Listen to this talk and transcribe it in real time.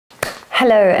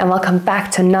Hello and welcome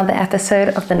back to another episode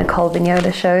of the Nicole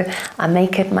Vignola Show. I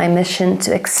make it my mission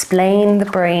to explain the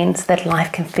brain so that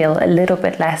life can feel a little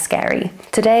bit less scary.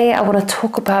 Today I want to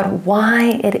talk about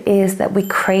why it is that we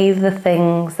crave the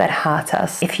things that hurt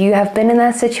us. If you have been in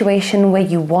that situation where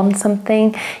you want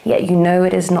something, yet you know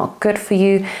it is not good for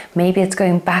you, maybe it's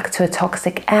going back to a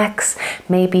toxic ex,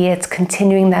 maybe it's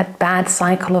continuing that bad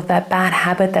cycle of that bad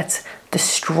habit that's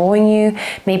destroying you,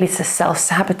 maybe it's a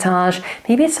self-sabotage,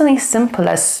 maybe it's something simple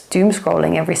as doom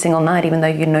scrolling every single night even though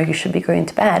you know you should be going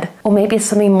to bed, or maybe it's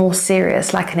something more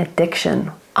serious like an addiction.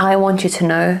 I want you to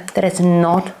know that it's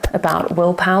not about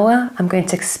willpower. I'm going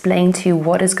to explain to you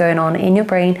what is going on in your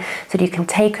brain so that you can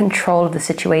take control of the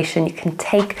situation, you can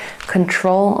take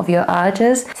control of your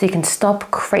urges, so you can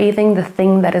stop craving the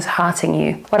thing that is hurting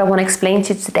you. What I want to explain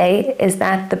to you today is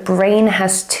that the brain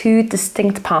has two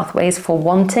distinct pathways for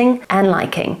wanting and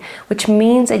liking, which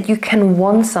means that you can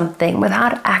want something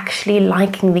without actually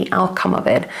liking the outcome of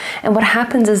it. And what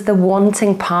happens is the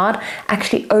wanting part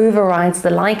actually overrides the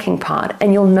liking part,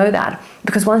 and you'll know that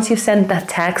because once you've sent that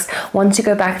text, once you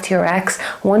go back to your ex,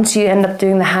 once you end up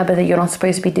doing the habit that you're not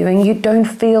supposed to be doing, you don't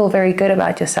feel very good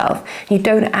about yourself. You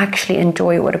don't actually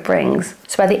enjoy what it brings.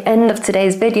 So by the end of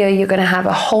today's video, you're going to have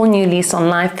a whole new lease on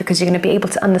life because you're going to be able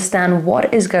to understand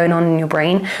what is going on in your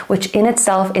brain, which in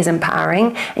itself is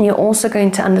empowering. And you're also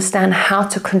going to understand how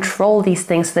to control these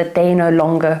things so that they no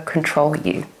longer control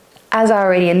you. As I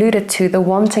already alluded to, the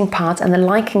wanting part and the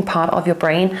liking part of your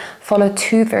brain follow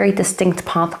two very distinct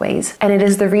pathways. And it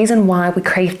is the reason why we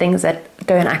crave things that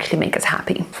don't actually make us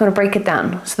happy. So I'm going to break it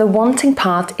down. So the wanting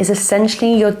part is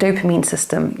essentially your dopamine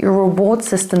system, your reward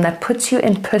system that puts you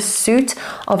in pursuit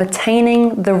of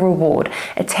attaining the reward,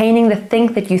 attaining the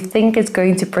thing that you think is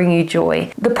going to bring you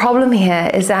joy. The problem here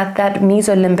is that that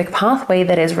mesolimbic pathway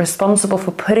that is responsible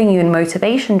for putting you in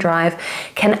motivation drive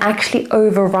can actually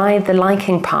override the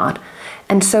liking part.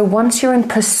 And so once you're in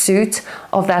pursuit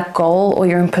of that goal or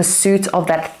you're in pursuit of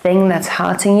that thing that's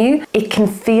hurting you, it can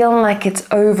feel like it's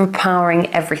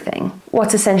overpowering everything.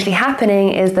 What's essentially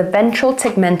happening is the ventral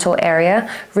tegmental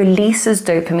area releases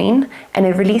dopamine, and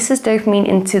it releases dopamine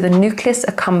into the nucleus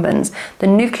accumbens. The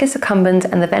nucleus accumbens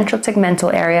and the ventral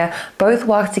tegmental area both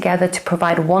work together to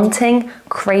provide wanting,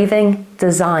 craving,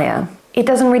 desire. It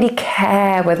doesn't really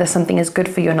care whether something is good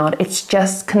for you or not. It's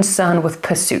just concerned with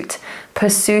pursuit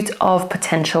of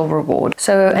potential reward.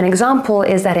 So an example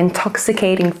is that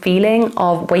intoxicating feeling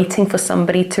of waiting for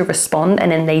somebody to respond and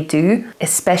then they do,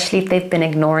 especially if they've been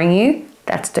ignoring you.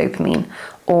 That's dopamine.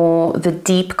 Or the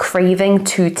deep craving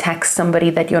to text somebody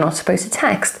that you're not supposed to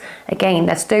text. Again,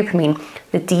 that's dopamine.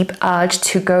 The deep urge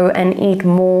to go and eat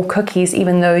more cookies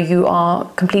even though you are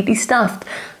completely stuffed.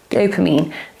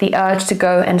 Dopamine. The urge to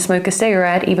go and smoke a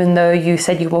cigarette even though you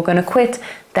said you were going to quit,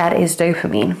 that is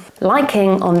dopamine.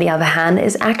 Liking, on the other hand,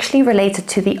 is actually related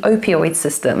to the opioid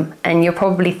system. And you're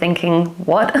probably thinking,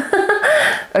 what?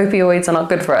 Opioids are not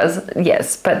good for us.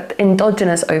 Yes, but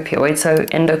endogenous opioids, so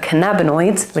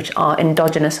endocannabinoids, which are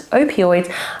endogenous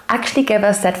opioids, actually give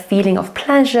us that feeling of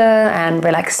pleasure and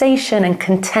relaxation and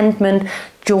contentment,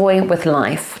 joy with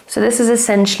life. So this is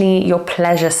essentially your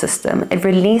pleasure system. It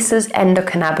releases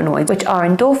endocannabinoids, which are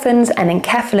endorphins and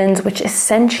enkephalins, which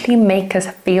essentially make us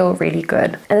feel really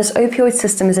good. And this opioid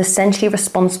system is essentially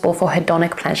responsible for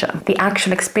hedonic pleasure, the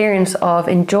actual experience of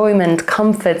enjoyment,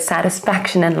 comfort,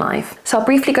 satisfaction in life. So I'll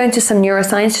briefly go into some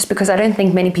neuroscience just because I don't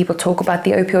think many people talk about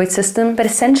the opioid system, but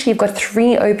essentially you've got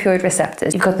three opioid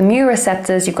receptors. You've got the mu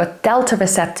receptors, you've got delta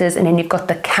receptors, and then you've got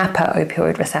the kappa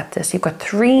opioid receptors. You've got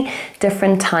three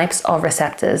different types of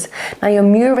receptors. Now your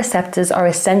mu receptors are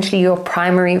essentially your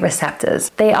primary receptors.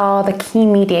 They are the key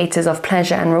mediators of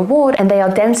pleasure and reward, and they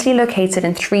are densely located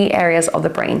in three areas of the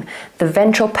brain: the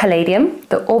ventral pallidum,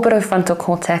 the orbitofrontal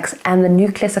cortex, and the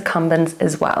nucleus accumbens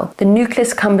as well. The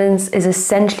nucleus accumbens is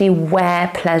essentially where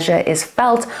pleasure is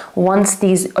felt once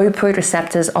these opioid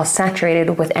receptors are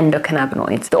saturated with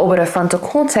endocannabinoids. The orbitofrontal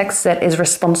cortex, that is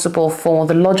responsible for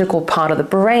the logical part of the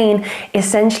brain,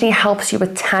 essentially helps you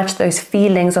attach those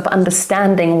feelings of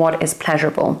understanding what is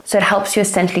pleasurable. So it helps you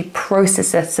essentially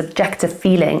process a subjective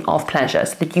feeling of pleasure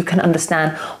so that you can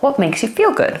understand what makes you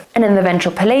feel good. And then the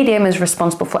ventral pallidum is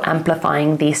responsible for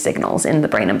amplifying these signals in the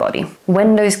brain and body.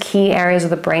 When those key areas of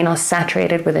the brain are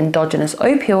saturated with endogenous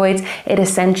opioids, it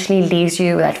essentially leaves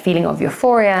you with that feeling of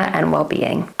euphoria and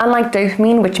well-being. Unlike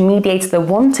dopamine, which mediates the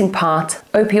wanting part,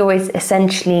 opioids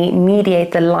essentially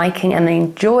mediate the liking and the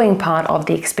enjoying part of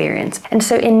the experience. And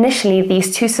so initially,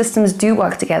 these two systems do do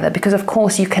work together, because of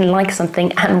course you can like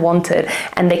something and want it,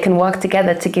 and they can work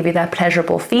together to give you that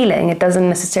pleasurable feeling. It doesn't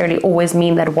necessarily always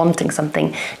mean that wanting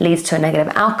something leads to a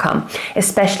negative outcome,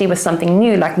 especially with something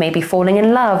new, like maybe falling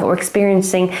in love or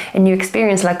experiencing a new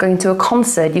experience like going to a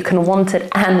concert. You can want it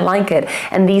and like it,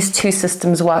 and these two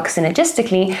systems work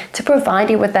synergistically to provide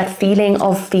you with that feeling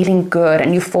of feeling good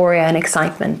and euphoria and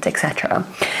excitement, etc.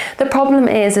 The problem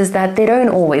is that they don't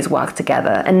always work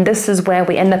together, and this is where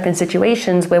we end up in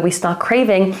situations where we start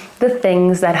craving the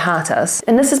things that hurt us.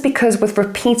 And this is because with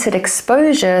repeated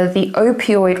exposure, the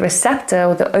opioid receptor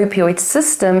or the opioid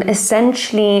system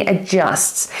essentially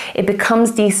adjusts. It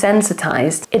becomes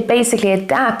desensitized. It basically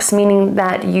adapts, meaning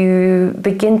that you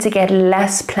begin to get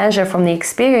less pleasure from the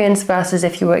experience versus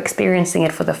if you were experiencing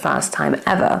it for the first time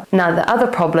ever. Now, the other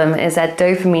problem is that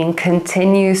dopamine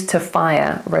continues to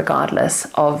fire regardless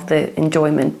of the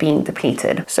enjoyment being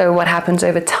depleted. So what happens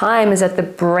over time is that the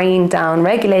brain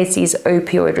downregulates these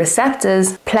opioid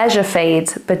receptors, pleasure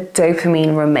fades, but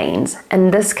dopamine remains.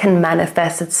 And this can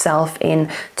manifest itself in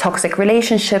toxic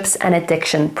relationships and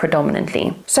addiction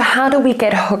predominantly. So how do we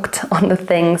get hooked on the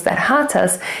things that hurt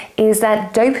us? Is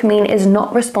that dopamine is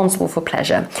not responsible for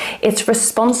pleasure. It's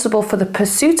responsible for the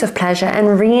pursuit of pleasure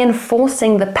and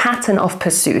reinforcing the pattern of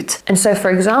pursuit. And so,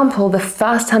 for example, the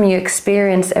first time you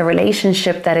experience a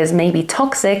relationship that is maybe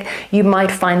toxic, you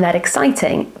might find that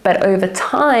exciting. But over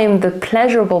time, the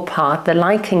pleasurable part, the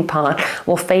liking part,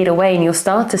 will fade away and you'll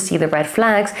start to see the red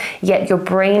flags, yet your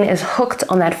brain is hooked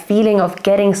on that feeling of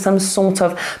getting some sort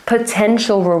of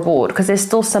potential reward, because there's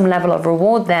still some level of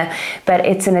reward there, but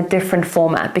it's in a different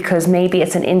format, because maybe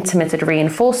it's an intermittent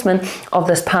reinforcement of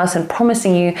this person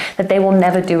promising you that they will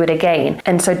never do it again.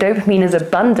 And so dopamine is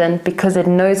abundant because it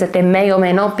knows that there may or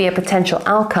may not be a potential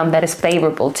outcome that is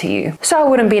favorable to you. So I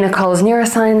wouldn't be Nicole's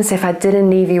Neuroscience if I didn't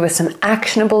leave you with some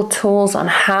actionable tools on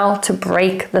how to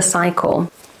break the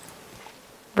cycle.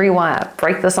 Rewire,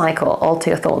 break the cycle,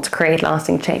 alter your thoughts, create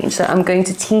lasting change. So I'm going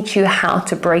to teach you how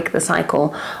to break the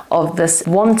cycle of this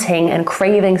wanting and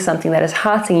craving something that is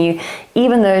hurting you,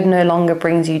 even though it no longer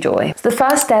brings you joy. So the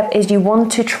first step is you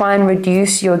want to try and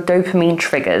reduce your dopamine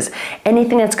triggers.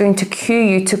 Anything that's going to cue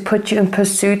you to put you in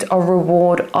pursuit or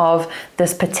reward of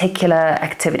this particular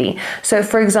activity. So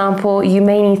for example, you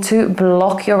may need to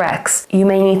block your ex. You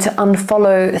may need to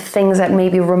unfollow things that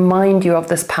maybe remind you of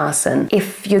this person.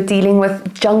 If you're dealing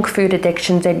with junk food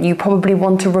addictions, then you probably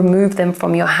want to remove them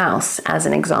from your house, as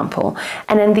an example.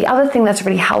 And then the other thing that's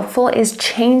really helpful is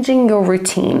changing your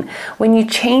routine. When you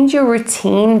change your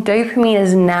routine, dopamine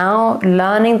is now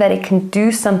learning that it can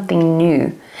do something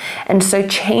new. And so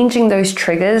changing those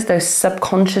triggers, those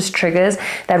subconscious triggers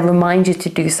that remind you to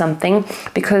do something,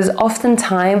 because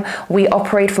oftentimes we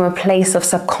operate from a place of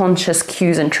subconscious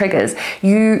cues and triggers.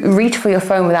 You reach for your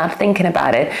phone without thinking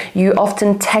about it. You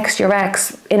often text your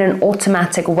ex in an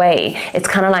automatic way. It's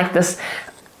kind of like this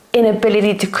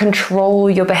inability to control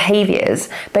your behaviors,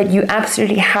 but you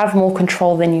absolutely have more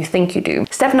control than you think you do.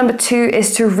 Step number 2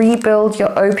 is to rebuild your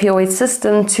opioid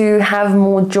system to have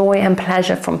more joy and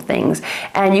pleasure from things.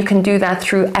 And you can do that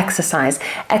through exercise.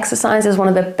 Exercise is one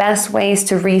of the best ways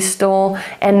to restore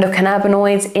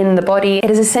endocannabinoids in the body. It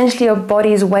is essentially your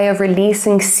body's way of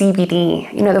releasing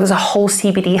CBD. You know, there was a whole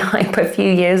CBD hype a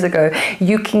few years ago.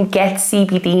 You can get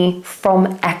CBD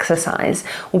from exercise.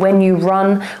 When you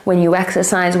run, when you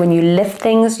exercise, when you lift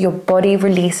things, your body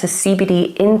releases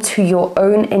CBD into your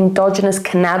own endogenous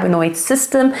cannabinoid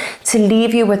system to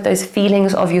leave you with those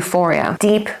feelings of euphoria.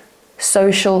 Deep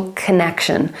social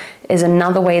connection is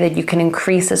another way that you can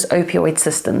increase this opioid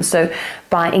system. So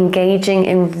by engaging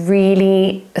in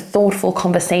really thoughtful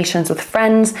conversations with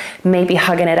friends, maybe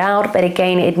hugging it out, but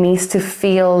again, it needs to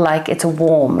feel like it's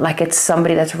warm, like it's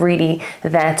somebody that's really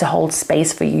there to hold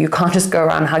space for you. You can't just go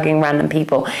around hugging random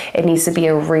people. It needs to be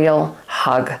a real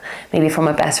hug, maybe from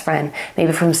a best friend,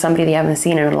 maybe from somebody that you haven't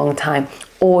seen in a long time.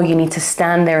 Or you need to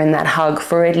stand there in that hug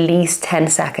for at least 10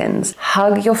 seconds.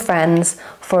 Hug your friends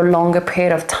for a longer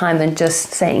period of time than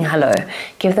just saying hello.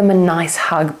 Give them a nice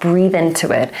hug, breathe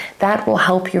into it. That will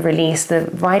help you release the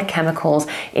right chemicals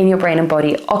in your brain and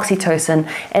body, oxytocin,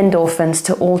 endorphins,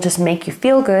 to all just make you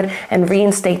feel good and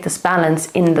reinstate this balance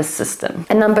in the system.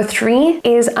 And number 3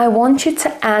 is I want you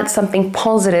to add something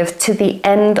positive to the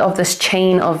end of this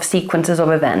chain of sequences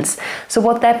of events. So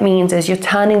what that means is you're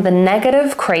turning the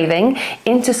negative craving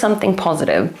into something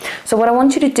positive. So what I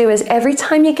want you to do is every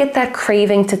time you get that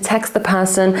craving to text the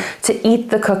person, to eat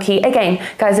the cookie, again,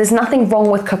 guys, there's nothing wrong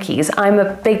with cookies. I'm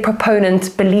a big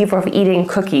proponent, believer of eating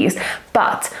cookies,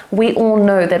 But we all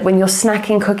know that when you're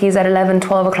snacking cookies at 11,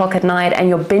 12 o'clock at night and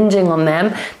you're binging on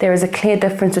them, there is a clear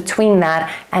difference between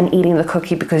that and eating the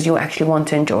cookie because you actually want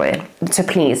to enjoy it. So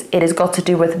please, it has got to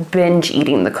do with binge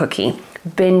eating the cookie.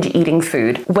 Binge eating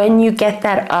food. When you get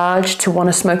that urge to want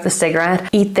to smoke the cigarette,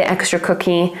 eat the extra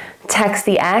cookie, text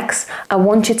the ex, I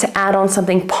want you to add on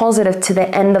something positive to the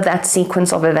end of that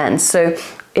sequence of events. So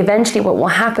eventually what will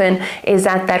happen is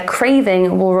that that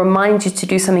craving will remind you to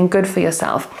do something good for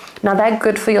yourself. Now that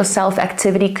good for yourself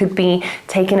activity could be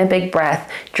taking a big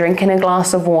breath, drinking a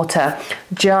glass of water,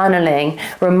 journaling,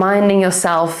 reminding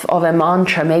yourself of a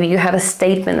mantra. Maybe you have a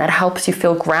statement that helps you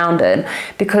feel grounded.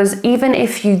 Because even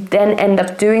if you then end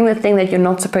up doing the thing that you're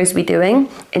not supposed to be doing,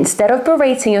 instead of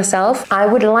berating yourself, I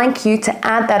would like you to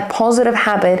add that positive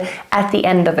habit at the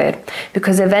end of it.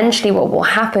 Because eventually what will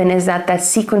happen is that that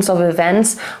sequence of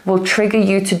events will trigger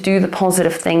you to do the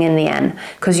positive thing in the end.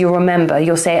 Because you'll remember,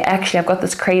 you'll say, actually, I've got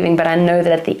this craving, but I know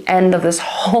that at the end of this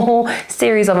whole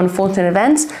series of unfortunate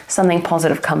events, something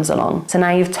positive comes along. So now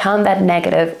you've turned that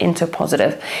negative into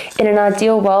positive. In an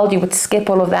ideal world, you would skip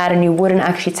all of that and you wouldn't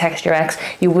actually text your ex,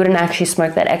 you wouldn't actually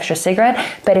smoke that extra cigarette.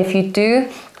 But if you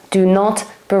do not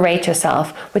berate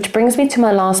yourself. Which brings me to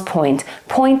my last point.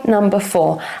 Point number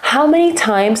 4. How many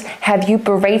times have you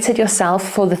berated yourself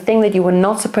for the thing that you were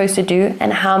not supposed to do,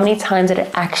 and how many times did it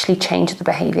actually change the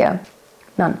behavior?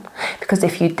 None. Because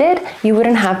if you did, you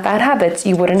wouldn't have bad habits.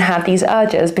 You wouldn't have these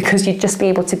urges because you'd just be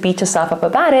able to beat yourself up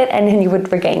about it and then you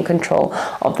would regain control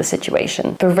of the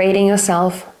situation. Berating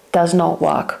yourself does not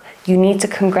work. You need to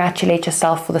congratulate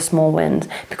yourself for the small wins,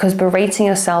 because berating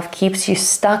yourself keeps you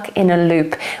stuck in a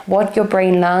loop. What your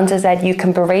brain learns is that you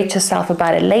can berate yourself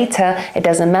about it later. It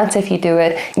doesn't matter if you do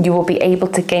it. You will be able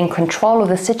to gain control of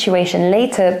the situation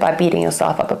later by beating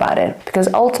yourself up about it. Because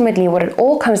ultimately what it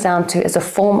all comes down to is a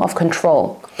form of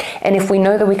control. And if we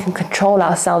know that we can control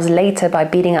ourselves later by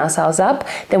beating ourselves up,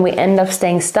 then we end up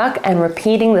staying stuck and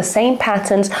repeating the same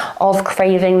patterns of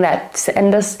craving that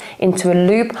send us into a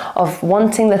loop of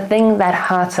wanting the thing that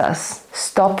hurts us.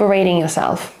 Stop berating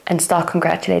yourself and start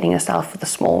congratulating yourself for the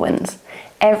small wins.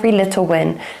 Every little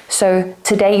win. So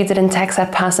today you didn't text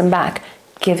that person back.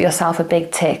 Give yourself a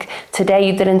big tick. Today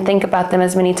you didn't think about them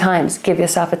as many times. Give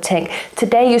yourself a tick.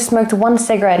 Today you smoked 1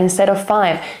 cigarette instead of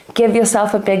 5. Give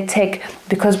yourself a big tick,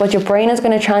 because what your brain is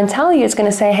going to try and tell you is going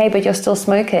to say, hey, but you're still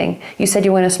smoking. You said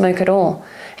you weren't to smoke at all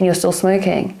and you're still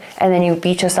smoking. And then you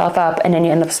beat yourself up and then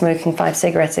you end up smoking 5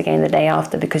 cigarettes again the day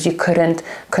after because you couldn't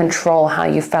control how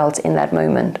you felt in that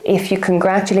moment. If you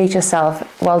congratulate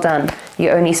yourself, well done. You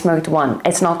only smoked 1.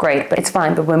 It's not great, but it's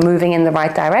fine, but we're moving in the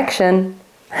right direction.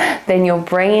 Then your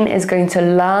brain is going to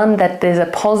learn that there's a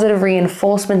positive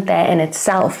reinforcement there in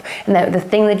itself, and that the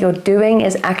thing that you're doing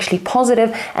is actually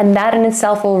positive, and that in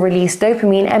itself will release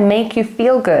dopamine and make you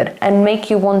feel good and make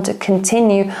you want to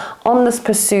continue on this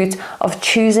pursuit of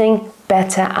choosing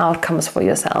better outcomes for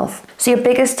yourself. So your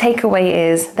biggest takeaway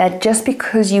is that just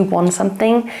because you want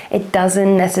something, it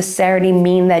doesn't necessarily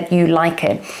mean that you like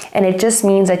it. And it just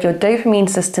means that your dopamine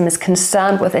system is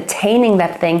concerned with attaining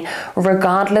that thing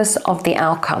regardless of the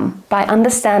outcome. By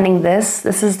understanding this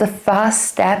is the first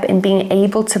step in being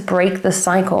able to break the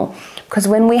cycle. Because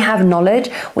when we have knowledge,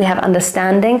 we have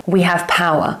understanding, we have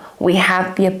power. We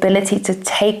have the ability to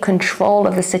take control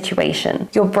of the situation.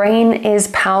 Your brain is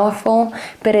powerful,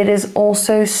 but it is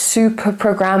also super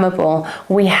programmable.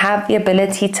 We have the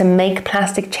ability to make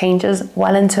plastic changes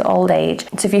well into old age.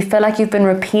 So if you feel like you've been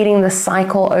repeating the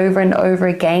cycle over and over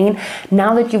again,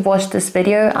 now that you've watched this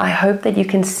video, I hope that you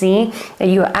can see that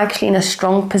you are actually in a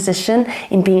strong position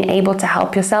in being able to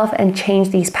help yourself and change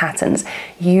these patterns.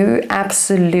 You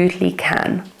absolutely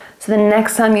can. So the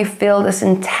next time you feel this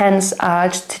intense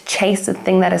urge to chase the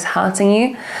thing that is hurting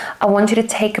you, I want you to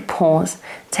take a pause,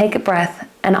 take a breath,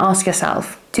 and ask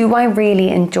yourself, do I really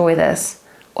enjoy this?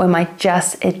 Or am I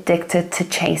just addicted to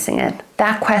chasing it?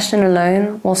 That question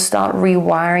alone will start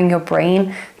rewiring your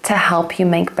brain to help you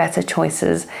make better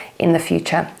choices in the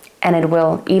future. And it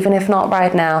will, even if not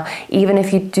right now, even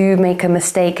if you do make a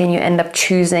mistake and you end up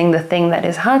choosing the thing that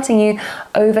is hurting you,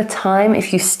 over time,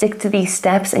 if you stick to these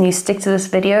steps and you stick to this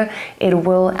video, it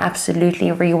will absolutely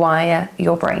rewire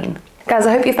your brain. Guys,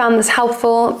 I hope you found this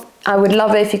helpful. I would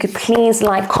love it if you could please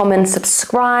like, comment,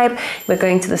 subscribe. We're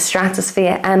going to the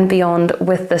stratosphere and beyond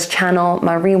with this channel,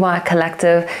 my Rewire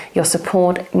Collective. Your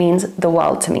support means the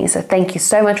world to me. So thank you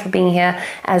so much for being here.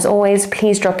 As always,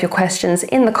 please drop your questions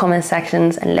in the comment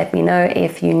sections and let me know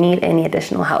if you need any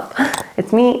additional help.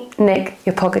 It's me, Nick,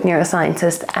 your pocket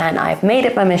neuroscientist, and I've made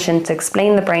it my mission to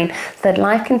explain the brain so that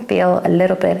life can feel a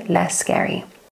little bit less scary.